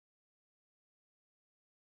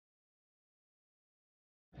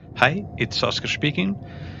Hi, it's Oscar speaking.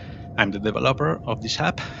 I'm the developer of this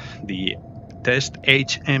app, the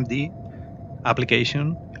TestHMD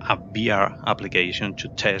application, a VR application to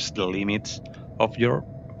test the limits of your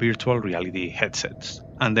virtual reality headsets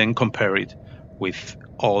and then compare it with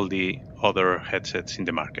all the other headsets in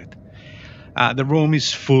the market. The room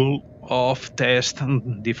is full of tests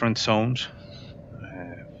and different zones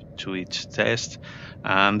to each test,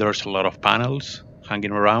 and there's a lot of panels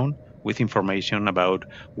hanging around with information about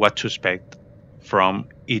what to expect from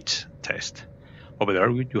each test. Over there,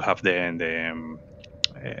 you have the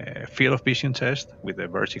field of vision test with the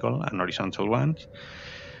vertical and horizontal ones.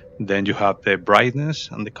 Then you have the brightness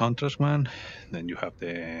and the contrast one. Then you have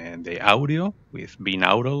the audio with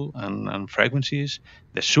binaural and frequencies,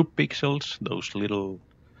 the subpixels, those little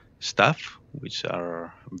stuff which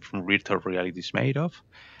are virtual reality is made of.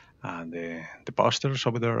 And the posters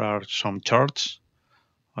over there are some charts,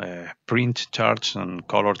 print charts and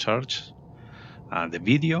color charts. The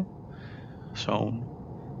video, so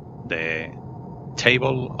the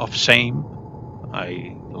table of same,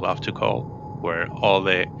 I love to call, where all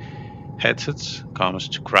the headsets comes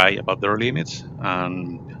to cry about their limits,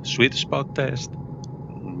 and sweet spot test,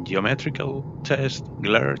 geometrical test,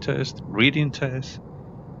 glare test, reading test,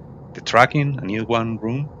 the tracking, a new one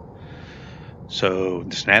room. So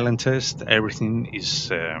the Snelling Test, everything is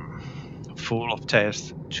full of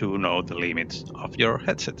tests to know the limits of your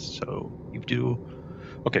headsets. So if you,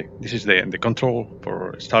 okay, this is the control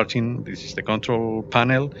for starting. This is the control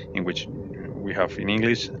panel in which we have in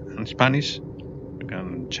English and Spanish. You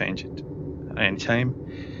can change it anytime.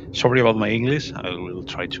 Sorry about my English. I will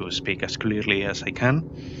try to speak as clearly as I can.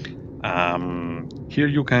 Here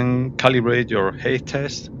you can calibrate your head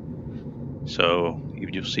test. So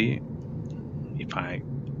if you see, if I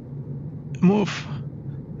move,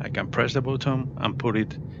 I can press the button and put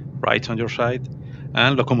it right on your side.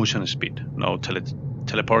 And locomotion speed, no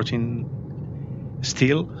teleporting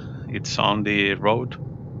still, it's on the road,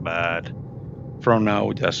 but from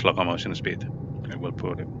now just locomotion speed. I will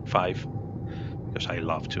put it 5 because I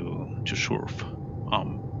love to surf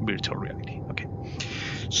on virtual reality. Okay,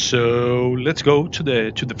 so let's go to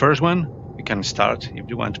the first one. We can start if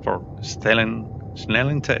you want for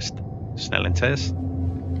Snelling Test. Snelling Test.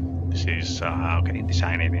 This is okay,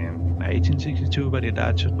 designed in 1862, but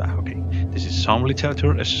okay. This is some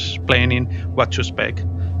literature explaining what to expect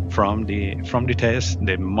from the test.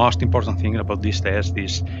 The most important thing about this test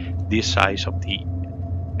is this size of the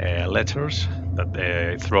letters that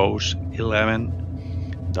throws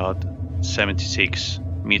 11.76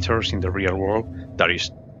 meters in the real world. That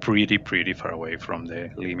is pretty far away from the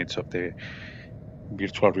limits of the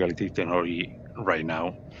virtual reality technology right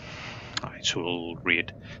now. I should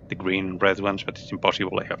read the green red ones, but it's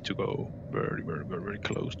impossible. I have to go very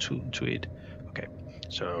close to it. Okay,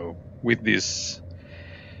 so with these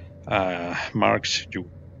marks, you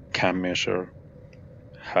can measure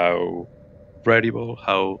how readable,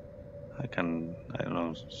 how I don't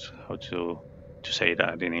know how to say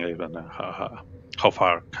that in English, but how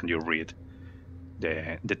far can you read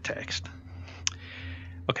the text?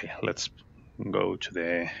 Okay, let's go to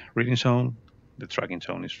the reading zone. The tracking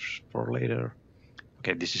zone is for later.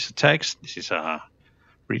 Okay, this is a text. This is a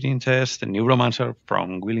reading test. The Neuromancer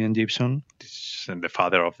from William Gibson. This is the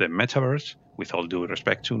father of the metaverse, with all due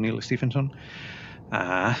respect to Neil Stephenson.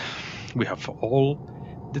 We have all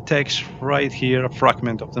the text right here, a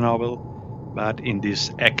fragment of the novel, but in this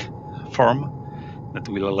egg form that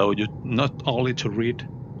will allow you not only to read,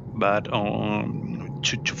 but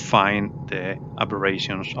to find the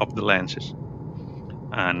aberrations of the lenses.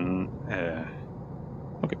 And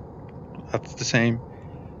okay, that's the same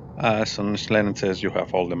as on Snelling Test. You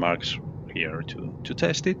have all the marks here to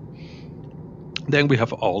test it. Then we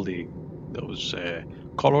have all those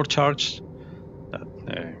color charts that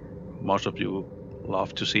most of you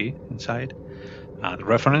love to see inside. The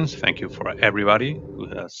reference, thank you for everybody who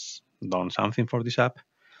has done something for this app.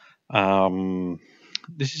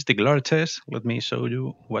 This is the glare test. Let me show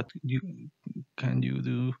you what you can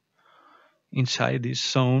do inside this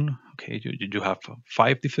zone. Okay, you have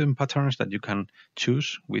 5 different patterns that you can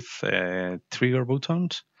choose with trigger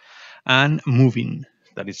buttons, and moving.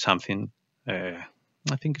 That is something I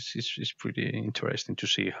think it's pretty interesting to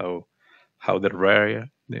see how the rare,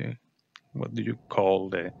 the what do you call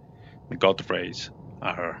the God rays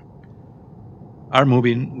are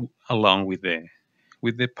moving along with the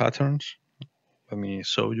patterns. Let me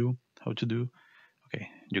show you how to do. Okay,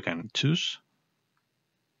 you can choose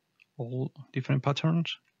all different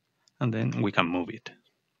patterns, and then we can move it.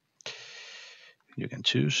 You can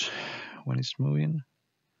choose when it's moving,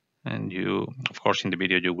 and you, of course, in the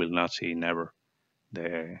video you will not see never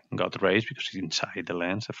the God rays because it's inside the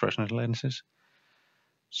lens, the freshness lenses.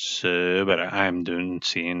 So, but I'm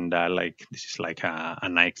seeing that like this is like a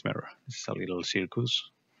nightmare. This is a little circus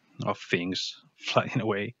of things flying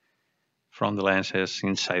away from the lenses,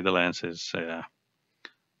 inside the lenses.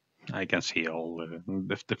 I can see all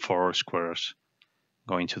the four squares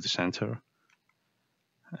going to the center.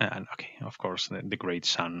 And okay, of course, the great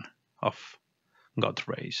sun of God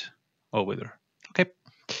rays over there. Okay,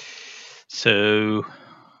 so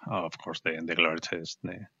of course the glare test,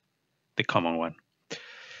 the common one.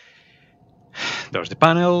 There's the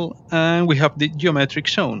panel, and we have the geometric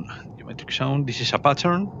zone. Geometric zone. This is a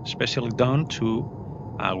pattern specially done to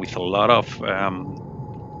with a lot of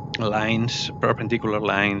lines, perpendicular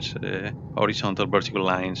lines, horizontal, vertical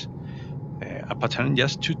lines. A pattern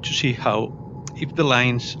just to see how if the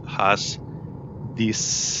lines has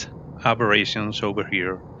these aberrations over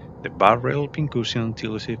here, the barrel, pincushion,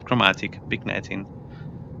 tilsive, chromatic, vignetting.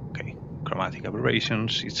 Okay, chromatic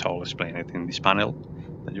aberrations. It's all explained in this panel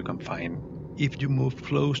that you can find if you move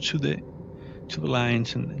close to the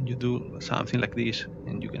lines and you do something like this,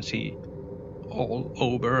 and you can see all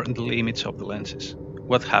over the limits of the lenses.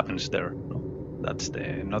 What happens there? That's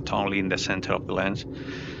not only in the center of the lens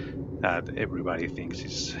that everybody thinks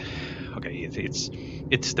is okay.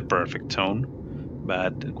 It's the perfect zone,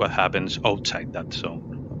 but what happens outside that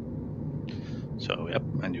zone? So yep,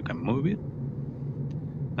 and you can move it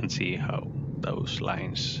and see how those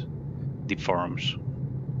lines deforms.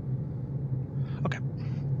 Okay,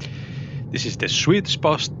 this is the sweet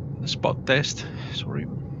spot test. Sorry,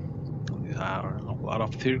 there are a lot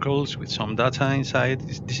of circles with some data inside.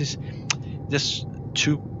 This is just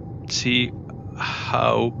to see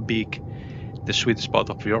how big the sweet spot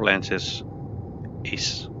of your lenses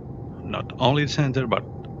is. Not only the center, but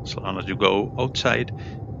as long as you go outside,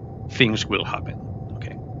 things will happen.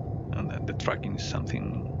 Okay, and then the tracking is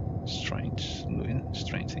something strange, doing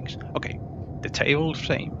strange things. Okay, the table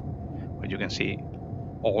same, where you can see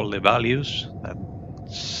all the values that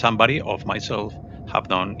somebody of myself have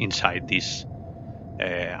done inside this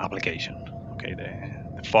application. Okay,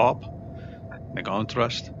 the fob, the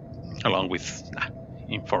contrast, along with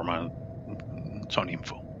some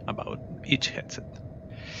info about each headset.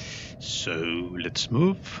 So let's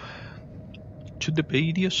move to the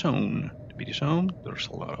video zone. The video zone, there's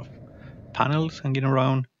a lot of panels hanging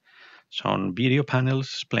around, some video panels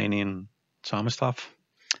explaining some stuff,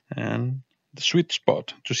 and the sweet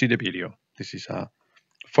spot to see the video. This is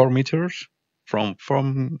 4 meters from 4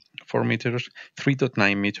 meters,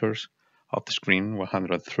 3.9 meters of the screen,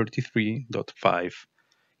 133.5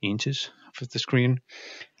 inches of the screen.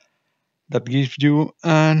 That gives you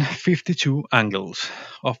 52 angles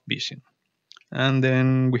of vision. And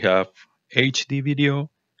then we have HD video,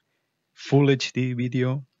 Full HD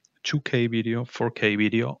video, 2K video, 4K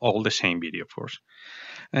video, all the same video, of course.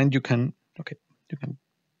 And you can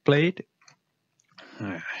play it.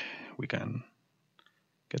 We can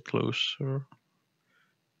get closer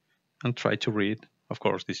and try to read. Of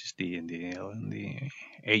course, this is the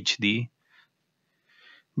HD.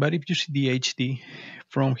 But if you see the HD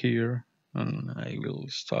from here, and I will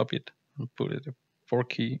stop it and put it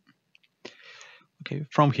 4K. Okay,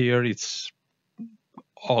 from here it's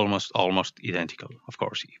almost identical. Of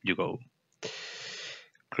course, if you go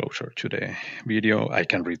closer to the video, I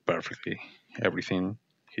can read perfectly everything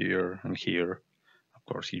here and here. Of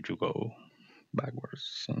course, if you go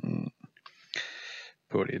backwards and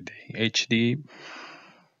put it HD,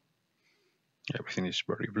 everything is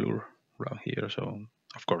very blurred around here. So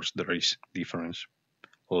of course there is difference,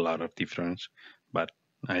 a lot of difference, but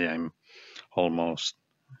I am almost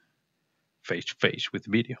face to face with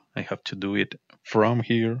video. I have to do it from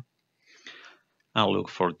here and look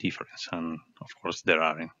for difference, and of course there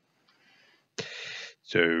aren't.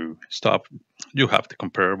 So stop. You have the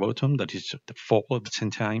compare button that is the full at the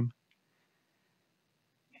same time,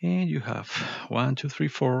 and you have 1, 2, 3,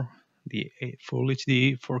 4, the full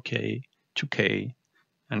HD, 4K, 2K,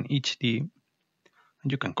 and HD,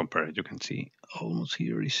 and you can compare it. You can see almost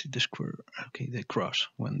here is the square. Okay, they cross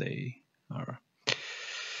when they are.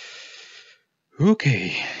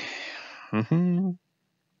 Okay.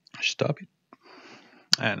 Stop it.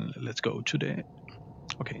 And let's go to the.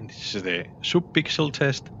 Okay, this is the subpixel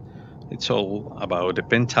test. It's all about the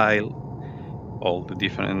pentile, all the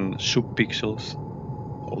different subpixels,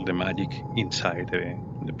 all the magic inside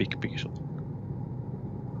the big pixel.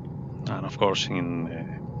 And of course, in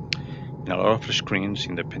a lot of the screens,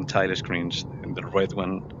 in the pentile screens, the red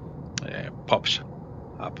one pops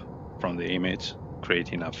up from the image,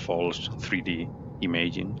 creating a false 3D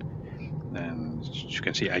imaging. And as you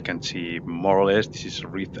can see, I can see more or less, this is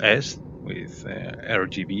Rift S, with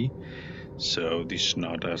RGB, so this is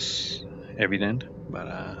not as evident, but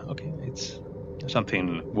okay, it's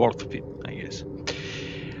something worth it, I guess.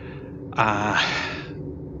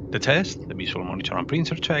 The test, the visual monitor and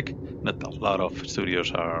printer check, that a lot of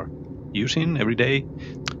studios are using every day.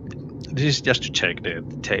 This is just to check the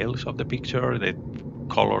details of the picture, the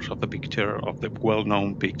colors of the picture, of the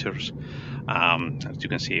well-known pictures. As you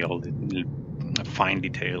can see, all the fine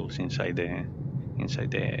details inside the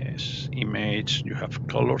image. You have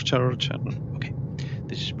color search, and okay,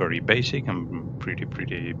 this is very basic and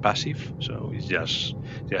pretty passive. So it's just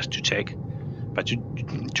to check, but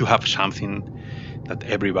to have something that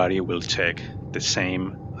everybody will check the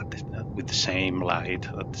same with the same light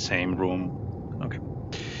at the same room. Okay.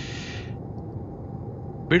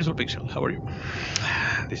 VirtualPixel, how are you?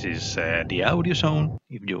 This is the audio zone.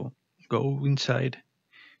 If you go inside,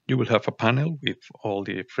 you will have a panel with all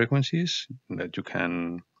the frequencies that you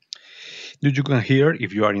can hear.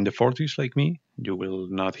 If you are in the 40s like me, you will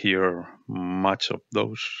not hear much of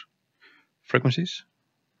those frequencies.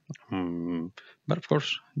 But of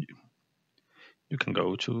course, you can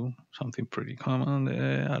go to something pretty common,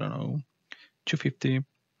 I don't know, 250,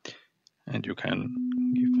 and you can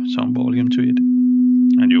give some volume to it,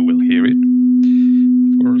 and you will hear it,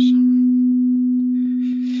 of course.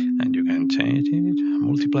 And you can change it,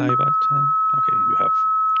 multiply by 10. Okay, you have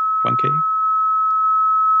 1K,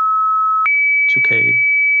 2K.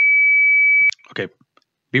 Okay,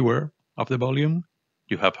 beware of the volume.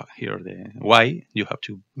 You have here the Y. You have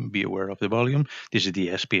to be aware of the volume. This is the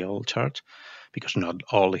SPL chart, because not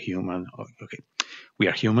all human. Okay, we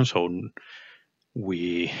are humans, so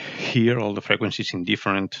we hear all the frequencies in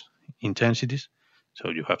different intensities. So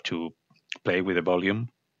you have to play with the volume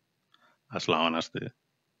as long as the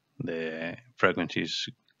frequency is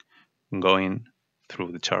going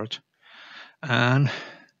through the chart. And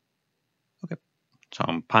okay,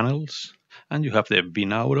 some panels, and you have the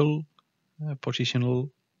binaural positional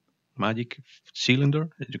magic cylinder.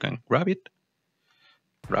 You can grab it,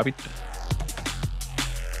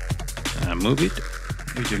 and move it.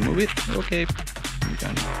 If you move it, okay, you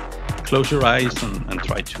can close your eyes and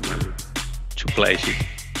try to place it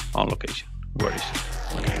on location. Where is it?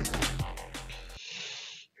 Okay.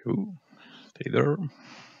 Stay there. And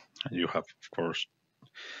you have, of course,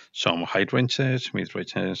 some high ranges, mid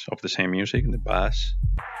ranges of the same music, the bass,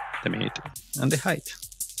 the mid, and the height.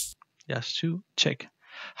 Just to check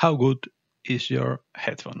how good is your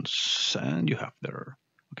headphones. And you have there,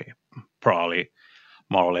 okay, probably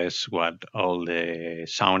more or less what all the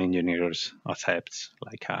sound engineers accept,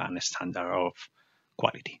 like a standard of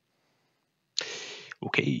quality.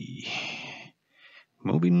 Okay,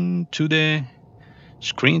 moving to the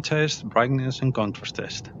screen test, brightness and contrast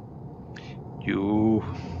test.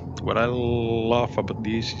 What I love about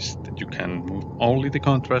this is that you can move only the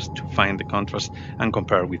contrast to find the contrast and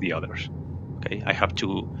compare with the others. Okay, I have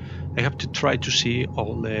to try to see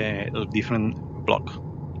all the different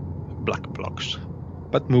black blocks,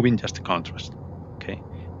 but moving just the contrast. Okay,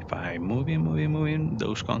 if I moving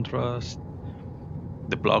those contrasts,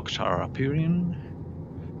 the blocks are appearing,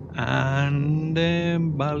 and the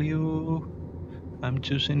value I'm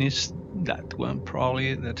choosing is that one.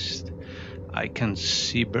 Probably that's, I can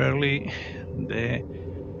see barely the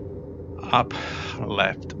up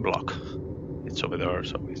left block. It's over there,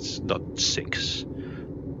 so it's .6.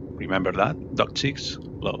 Remember that, .6.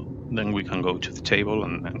 Well, then we can go to the table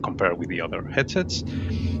and compare with the other headsets.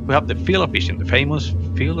 We have the field of vision, the famous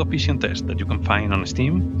field of vision test that you can find on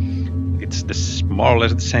Steam. It's more or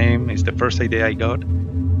less the same. It's the first idea I got,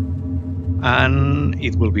 and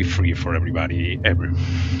it will be free for everybody ever.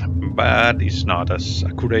 But it's not as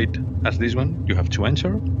accurate as this one. You have to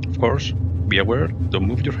enter, of course. Be aware, don't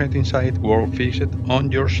move your head inside, or fix it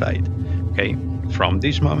on your side. Okay, from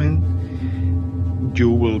this moment,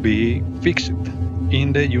 you will be fixed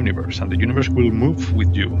in the universe, and the universe will move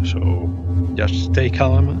with you. So just stay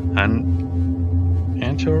calm and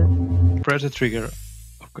enter, press the trigger.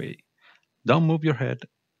 Okay, don't move your head,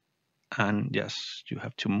 and yes, you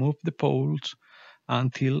have to move the poles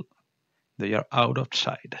until they are out of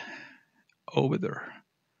sight over there.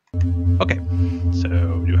 Okay,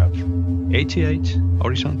 so you have 88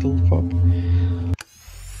 horizontal fob,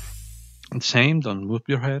 and same, don't move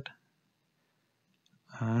your head,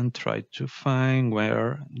 and try to find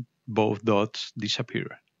where both dots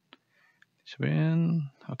disappear.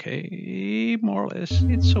 Okay, more or less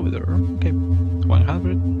it's over there. Okay,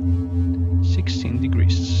 116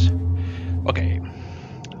 degrees. Okay,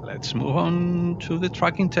 let's move on to the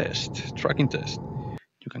tracking test. You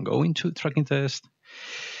can go into the tracking test.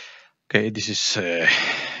 Okay, this is a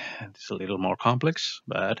little more complex,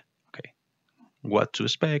 but okay, what to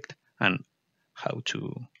expect and how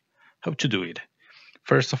to do it.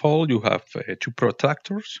 First of all, you have two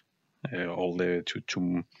protractors, all the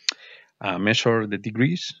to measure the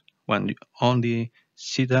degrees. One on the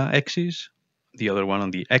theta axis, the other one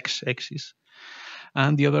on the x axis,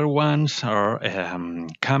 and the other ones are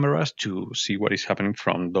cameras to see what is happening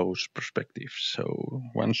from those perspectives. So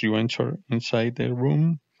once you enter inside the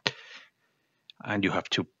room, and you have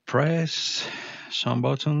to press some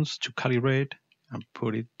buttons to calibrate and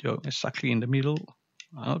put it exactly in the middle.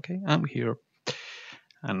 Okay, I'm here.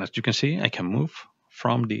 And as you can see, I can move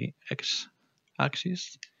from the x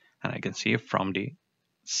axis and I can see it from the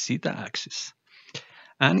theta axis.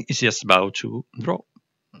 And it's just about to draw.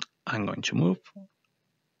 I'm going to move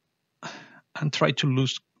and try to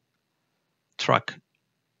lose track.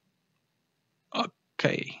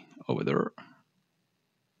 Okay, over there.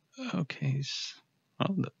 Okay,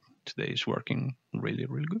 well, today is working really,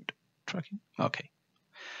 really good. Tracking. Okay,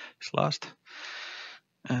 it's lost.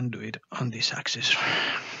 And do it on this axis.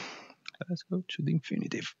 Let's go to the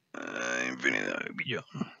infinitive beyond.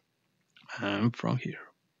 And from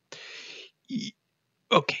here.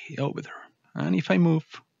 Okay, over there. And if I move,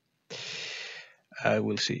 I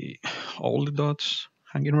will see all the dots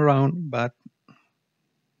hanging around, but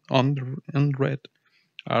on red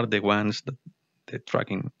are the ones that the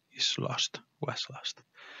tracking was lost.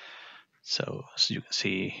 So as you can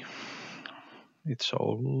see, it's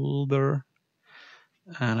all there.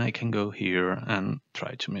 And I can go here and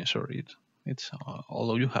try to measure it. It's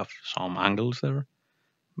although you have some angles there,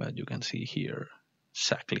 but you can see here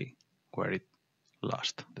exactly where it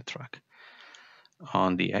lost the track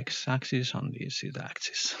on the x-axis, on the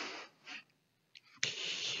z-axis.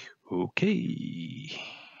 Okay,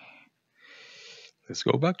 let's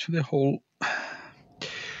go back to the whole.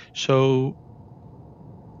 So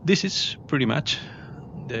this is pretty much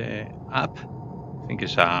the app. I think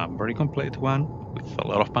it's a very complete one with a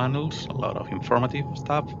lot of panels, a lot of informative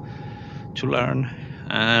stuff to learn.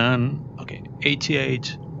 And okay,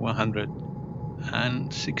 88,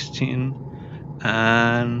 116,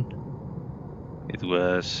 and it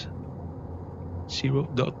was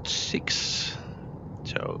 0.6.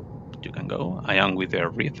 So you can go. I am with the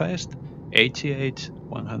Rift S, 88,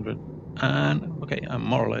 100, and okay, I'm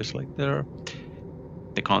more or less like there.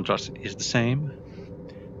 The contrast is the same,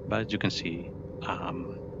 but you can see.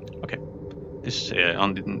 Okay, this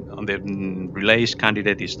on the relays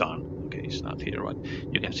candidate is done. Okay, it's not here, but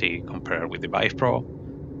you can see compare with the VivePro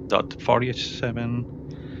 .47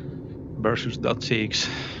 versus .6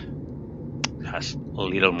 has a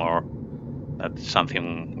little more. That's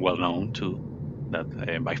something well known too. That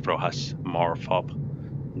VivePro has more FOB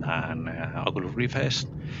than Oculus Rift S.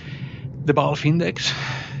 The Valve Index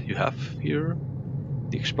you have here,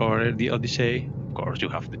 the Explorer, the Odyssey. Of course, you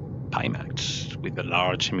have the Pimax with the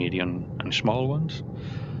large, medium, and small ones,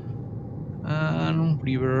 and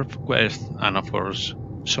Reverb, Quest, and of course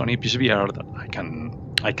Sony PCVR that I can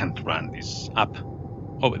run this app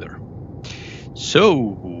over there.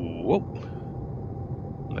 So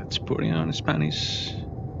let's put it on Spanish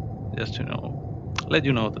just to let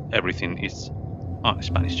you know that everything is on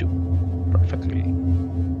Spanish too, perfectly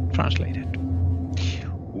translated.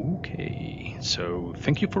 Okay, so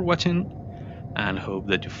thank you for watching and hope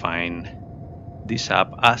that you find this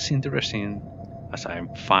app as interesting as I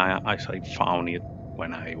found it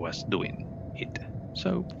when I was doing it.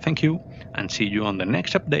 So thank you and see you on the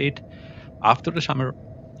next update after the summer.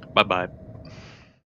 Bye bye.